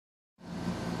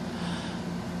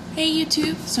Hey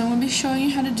YouTube, so I'm going to be showing you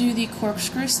how to do the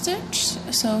corkscrew stitch.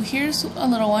 So here's a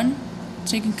little one,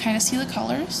 so you can kind of see the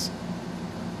colors.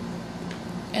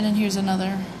 And then here's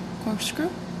another corkscrew.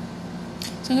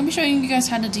 So I'm going to be showing you guys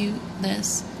how to do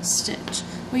this stitch.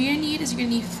 What you're going to need is you're going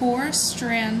to need 4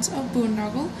 strands of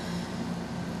boondoggle,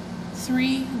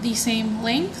 3 the same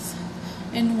length,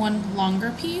 and 1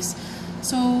 longer piece.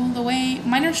 So the way,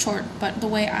 mine are short, but the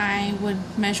way I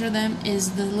would measure them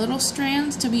is the little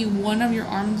strands to be one of your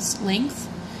arm's length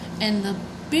and the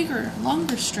bigger,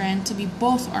 longer strand to be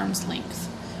both arms length.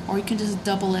 Or you can just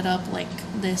double it up like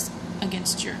this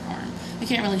against your arm. I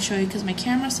can't really show you because my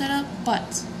camera's set up,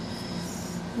 but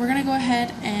we're going to go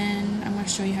ahead and I'm going to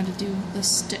show you how to do the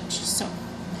stitch. So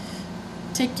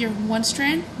take your one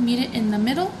strand, meet it in the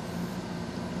middle,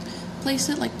 place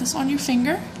it like this on your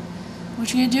finger.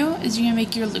 What you're going to do is you're going to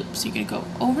make your loop. So you're going to go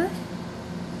over,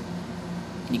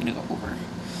 and you're going to go over.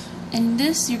 And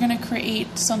this, you're going to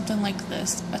create something like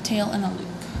this, a tail and a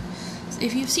loop. So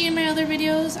if you've seen my other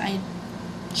videos, I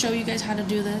show you guys how to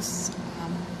do this.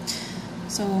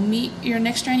 So meet your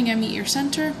next strand, you're going to meet your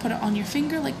center, put it on your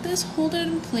finger like this, hold it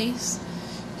in place.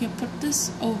 You're going to put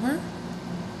this over,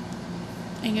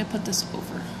 and you're going to put this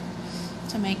over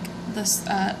to make this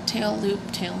tail loop.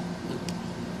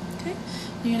 Okay?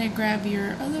 You're going to grab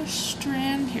your other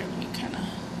strand. Here, let me kind of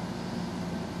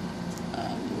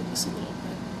move this a little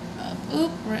bit up.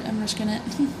 Oop, right, I'm just going to...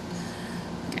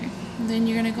 Okay. Then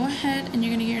you're going to go ahead and you're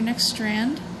going to get your next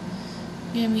strand.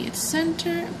 You're going to meet its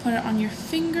center, put it on your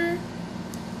finger,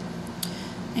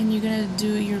 and you're going to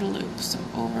do your loop. So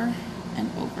over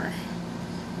and over.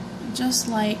 Just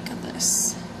like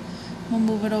this. We'll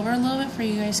move it over a little bit for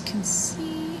you guys can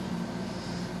see.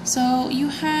 So you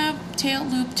have tail,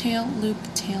 loop, tail, loop,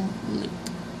 tail, loop.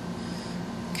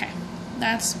 Okay,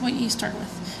 that's what you start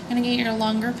with. You're going to get your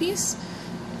longer piece.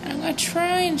 And I'm going to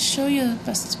try and show you the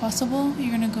best as possible.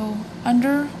 You're going to go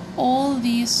under all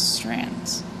these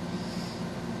strands.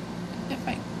 If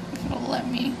it'll let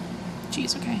me.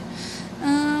 Jeez, okay.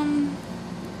 I'm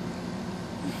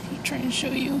trying to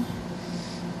show you.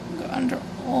 Go under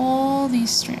all these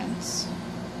strands.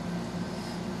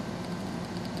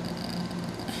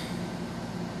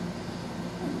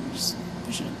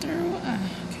 Push it through. Okay.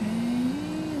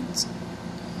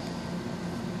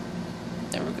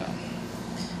 There we go.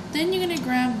 Then you're going to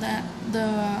grab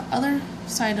the other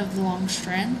side of the long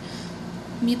strand,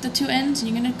 meet the two ends,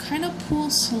 and you're going to kind of pull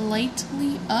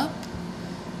slightly up,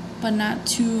 but not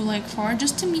too far,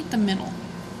 just to meet the middle.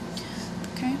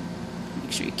 Okay?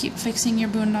 Make sure you keep fixing your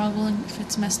boondoggle if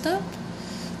it's messed up.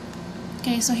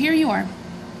 Okay, so here you are.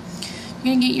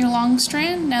 You're going to get your long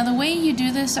strand. Now the way you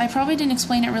do this, I probably didn't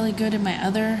explain it really good in my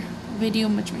other video,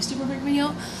 my super big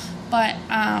video, but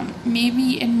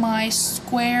maybe in my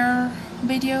square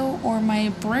video or my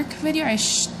brick video, I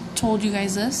told you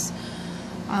guys this.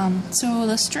 So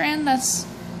the strand, that's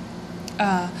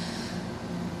the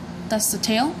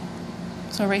tail.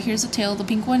 So right here's the tail, the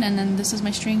pink one, and then this is my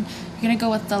string. You're going to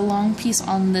go with the long piece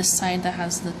on this side that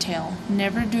has the tail.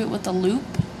 Never do it with the loop,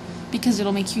 because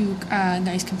it'll make you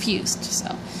guys confused.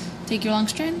 So take your long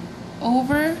strand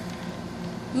over,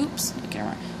 oops, the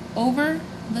camera, over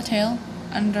the tail,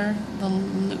 under the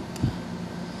loop.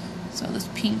 So this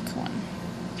pink one,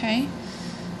 okay?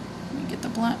 Let me get the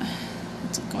black,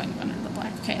 it's going under the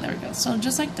black. Okay, there we go. So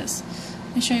just like this.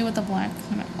 Let me show you with the black.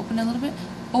 I'm gonna open it a little bit.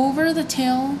 Over the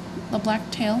tail, the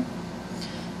black tail,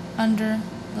 under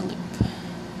the loop.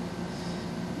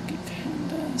 You can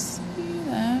kind of see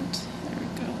that.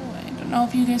 I don't know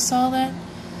if you guys saw that,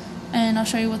 and I'll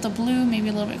show you with the blue, maybe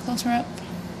a little bit closer up.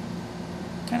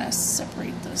 Kind of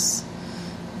separate this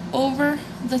over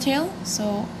the tail.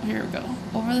 So here we go,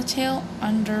 over the tail,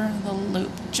 under the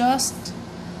loop, just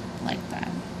like that.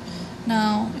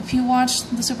 Now if you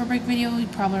watched the super break video, you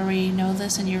probably already know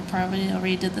this and you probably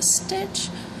already did the stitch,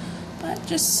 but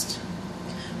just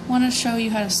want to show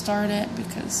you how to start it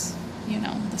because, you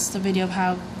know, this is the video of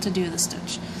how to do the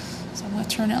stitch. So I'm going to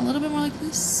turn it a little bit more like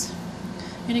this.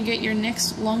 You're going to get your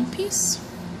next long piece.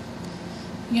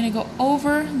 You're going to go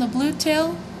over the blue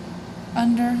tail,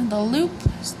 under the loop.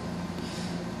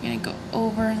 You're going to go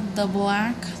over the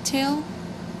black tail,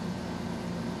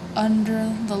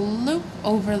 under the loop,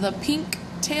 over the pink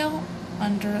tail,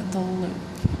 under the loop.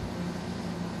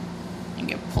 And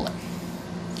you pull it.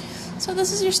 So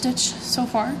this is your stitch so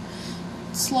far.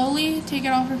 Slowly take it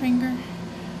off your finger.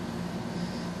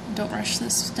 Don't rush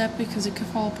this step because it could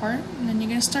fall apart, and then you're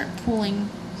going to start pulling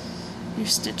your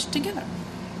stitch together.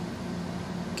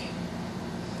 Okay.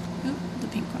 Oop, the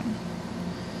pink one.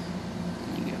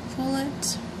 And you're going to pull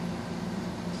it.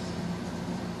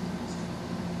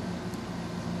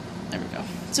 There we go.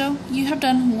 So you have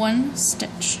done one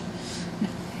stitch. Now,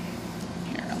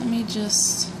 here, let me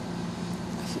just,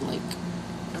 I feel like,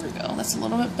 there we go. That's a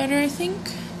little bit better, I think.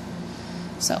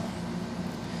 So,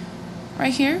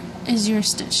 right here is your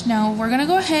stitch. Now we're gonna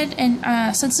go ahead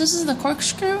and, since this is the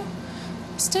corkscrew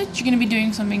stitch, you're gonna be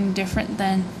doing something different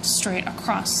than straight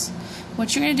across.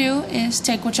 What you're gonna do is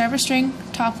take whichever string,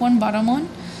 top one, bottom one.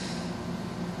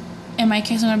 In my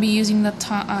case, I'm gonna be using the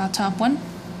top one.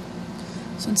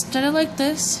 So instead of like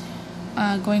this,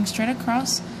 going straight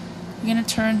across, you're gonna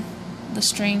turn the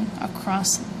string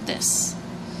across this.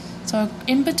 So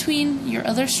in between your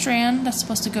other strand that's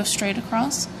supposed to go straight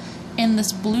across and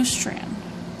this blue strand.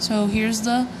 So here's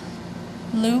the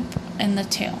loop and the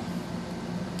tail.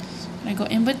 I'm gonna go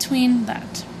in between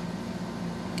that.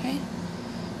 Okay?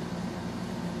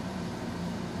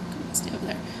 Stay over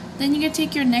there. Then you're gonna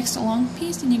take your next long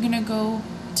piece and you're gonna go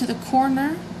to the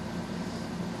corner,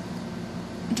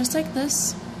 just like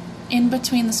this, in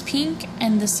between this pink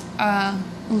and this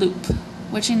loop,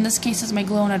 which in this case is my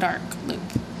glow-in-the-dark loop.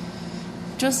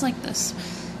 Just like this.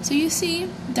 So you see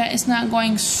that it's not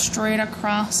going straight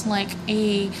across like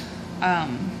a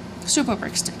super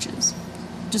brick stitches.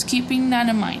 Just keeping that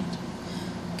in mind.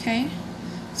 Okay?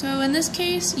 So in this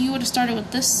case, you would have started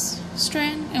with this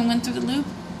strand and went through the loop,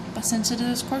 but since it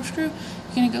is corkscrew,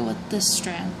 you're going to go with this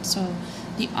strand. So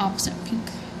the opposite pink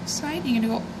side, you're going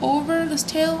to go over this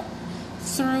tail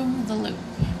through the loop.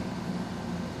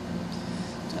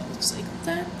 So it looks like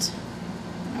that.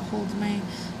 I'm going to hold my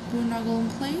boondoggle in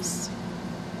place.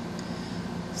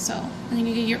 So, and then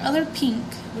you get your other pink,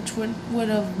 which would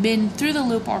have been through the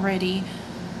loop already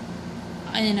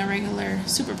in a regular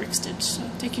super brick stitch. So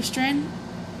take your strand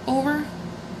over,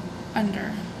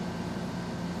 under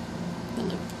the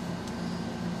loop.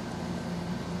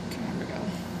 Okay, here we go.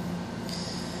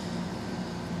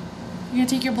 You're going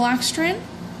to take your black strand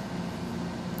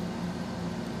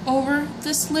over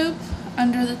this loop,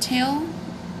 under the tail,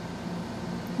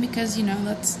 because you know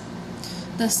that's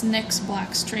this next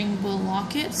black string will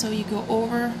lock it, so you go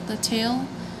over the tail,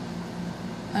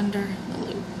 under the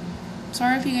loop.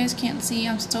 Sorry if you guys can't see,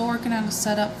 I'm still working on a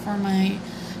setup for my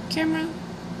camera.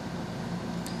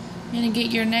 You're going to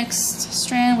get your next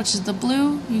strand, which is the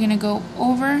blue. You're going to go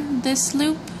over this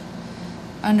loop,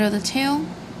 under the tail,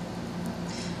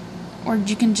 or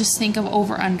you can just think of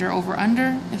over,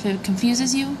 under, if it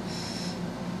confuses you.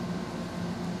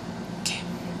 Okay,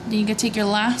 then you're going to take your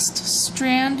last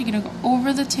strand, you're going to go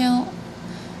over the tail,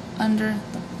 under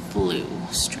the blue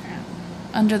strand,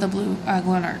 under the blue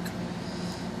glow-in-the-dark.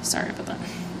 Sorry about that.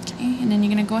 Okay, and then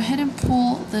you're going to go ahead and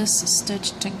pull this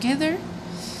stitch together.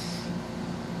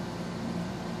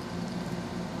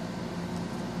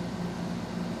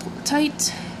 Pull it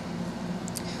tight.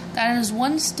 That is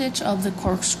one stitch of the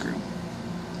corkscrew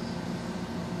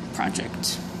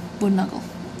project, Boondoggle.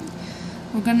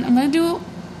 I'm gonna do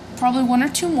probably one or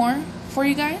two more for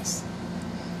you guys.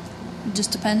 It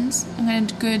just depends. I'm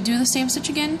gonna do the same stitch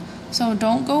again. So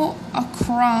don't go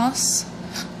across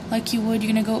like you would.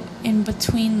 You're gonna go in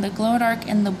between the glow-dark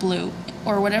and the blue,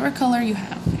 or whatever color you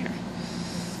have here.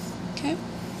 Okay,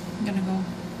 I'm gonna go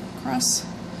across.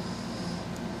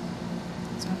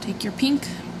 So take your pink.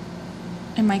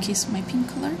 In my case, my pink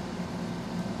color.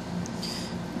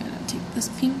 I'm gonna take this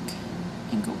pink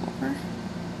and go over,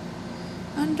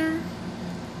 under.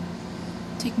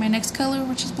 Take my next color,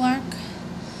 which is black,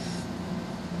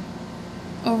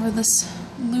 over this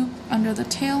loop under the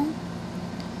tail.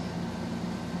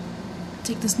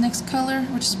 Take this next color,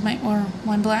 which is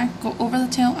one black, go over the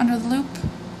tail under the loop.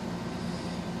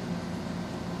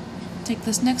 Take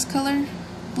this next color,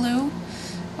 blue,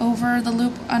 over the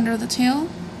loop under the tail.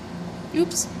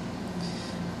 Oops.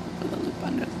 Over the loop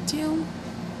under the tail.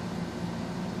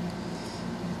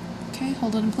 Okay,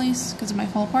 hold it in place because it might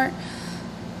fall apart.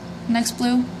 Next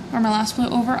blue, or my last blue,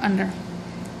 over, under.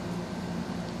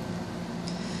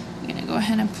 I'm gonna go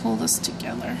ahead and pull this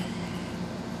together.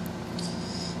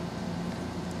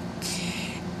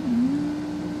 Okay.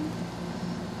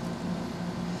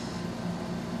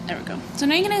 There we go. So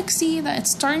now you're gonna see that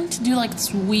it's starting to do like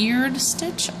this weird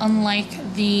stitch,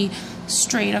 unlike the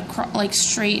straight across, like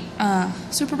straight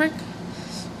super brick.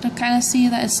 To kind of see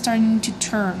that it's starting to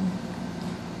turn.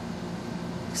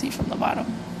 See from the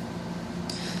bottom.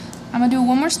 I'm gonna do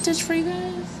one more stitch for you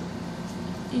guys,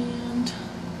 and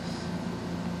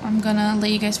I'm gonna let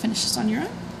you guys finish this on your own.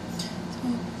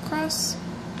 So cross.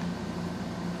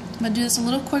 I'm gonna do this a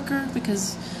little quicker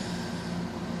because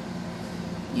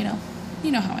you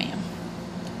know how I am.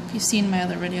 If you've seen my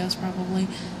other videos, probably.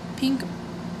 Pink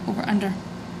over, under.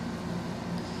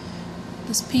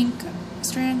 This pink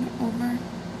strand over,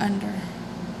 under.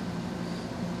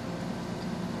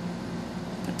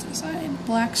 to the side,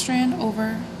 black strand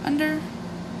over, under,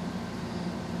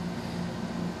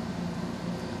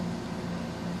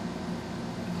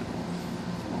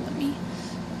 follow me,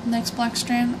 next black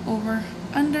strand over,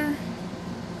 under,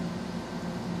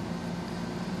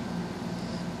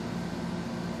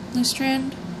 blue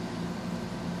strand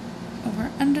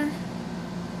over, under.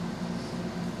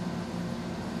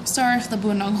 Sorry if the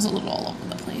boondoggle's a little all over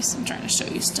the place. I'm trying to show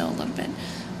you still a little bit.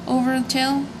 Over the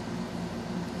tail,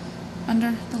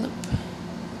 under the loop.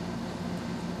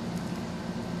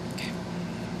 Okay.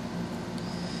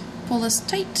 Pull this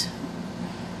tight.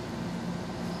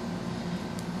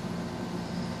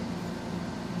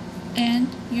 And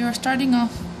you're starting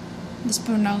off this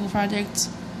boondoggle project.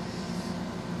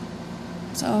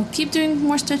 So keep doing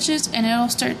more stitches and it'll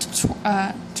start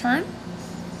to turn.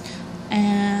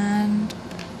 And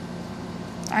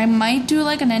I might do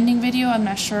like an ending video, I'm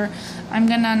not sure. I'm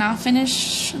gonna not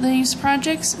finish these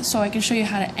projects so I can show you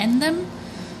how to end them,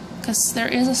 because there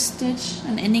is a stitch,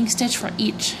 an ending stitch for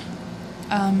each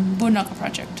boondoggle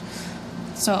project.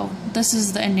 So this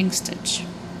is the ending stitch,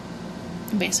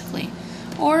 basically.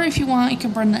 Or if you want, you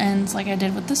can burn the ends like I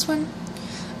did with this one.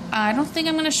 I don't think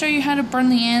I'm gonna show you how to burn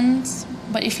the ends,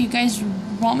 but if you guys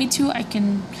want me to, I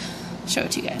can show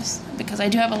it to you guys, because I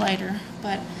do have a lighter.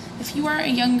 But if you are a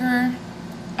younger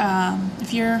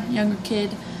if you're a younger kid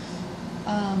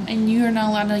and you're not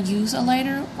allowed to use a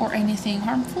lighter or anything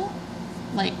harmful,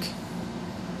 like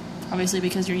obviously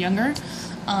because you're younger,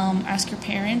 ask your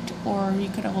parent, or you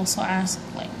could also ask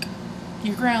like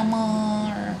your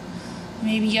grandma, or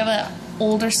maybe you have an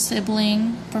older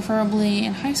sibling, preferably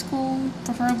in high school,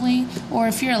 preferably, or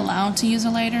if you're allowed to use a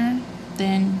lighter,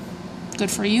 then good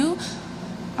for you.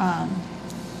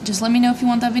 Just let me know if you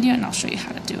want that video and I'll show you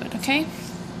how to do it, okay?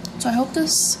 So I hope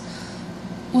this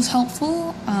was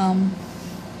helpful.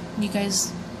 You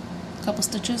guys, a couple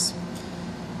stitches.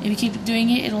 If you keep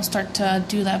doing it, it'll start to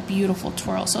do that beautiful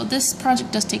twirl. So this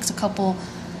project just takes a couple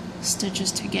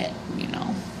stitches to get, you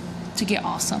know, to get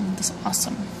awesome. This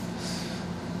awesome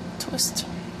twist.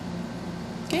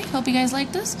 Okay, hope you guys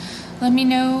like this. Let me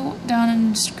know down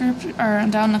in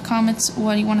the comments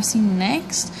what you want to see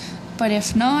next. But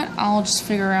if not, I'll just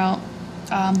figure out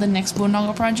the next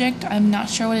boondoggle project. I'm not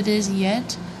sure what it is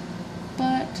yet,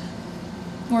 but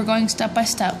we're going step by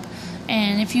step.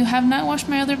 And if you have not watched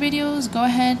my other videos, go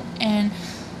ahead and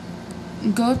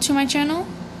go to my channel,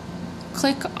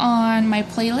 click on my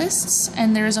playlists,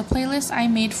 and there's a playlist I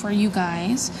made for you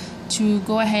guys to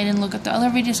go ahead and look at the other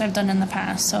videos I've done in the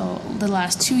past, so the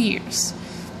last 2 years.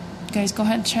 You guys go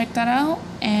ahead and check that out,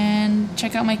 and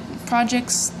check out my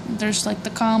projects. There's like the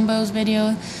combos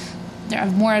video, there are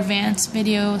more advanced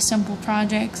video, simple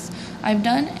projects I've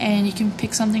done, and you can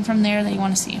pick something from there that you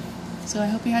want to see. So I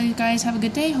hope you guys have a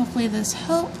good day. Hopefully this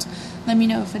helped. Let me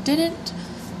know if it didn't,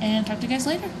 and talk to you guys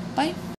later. Bye.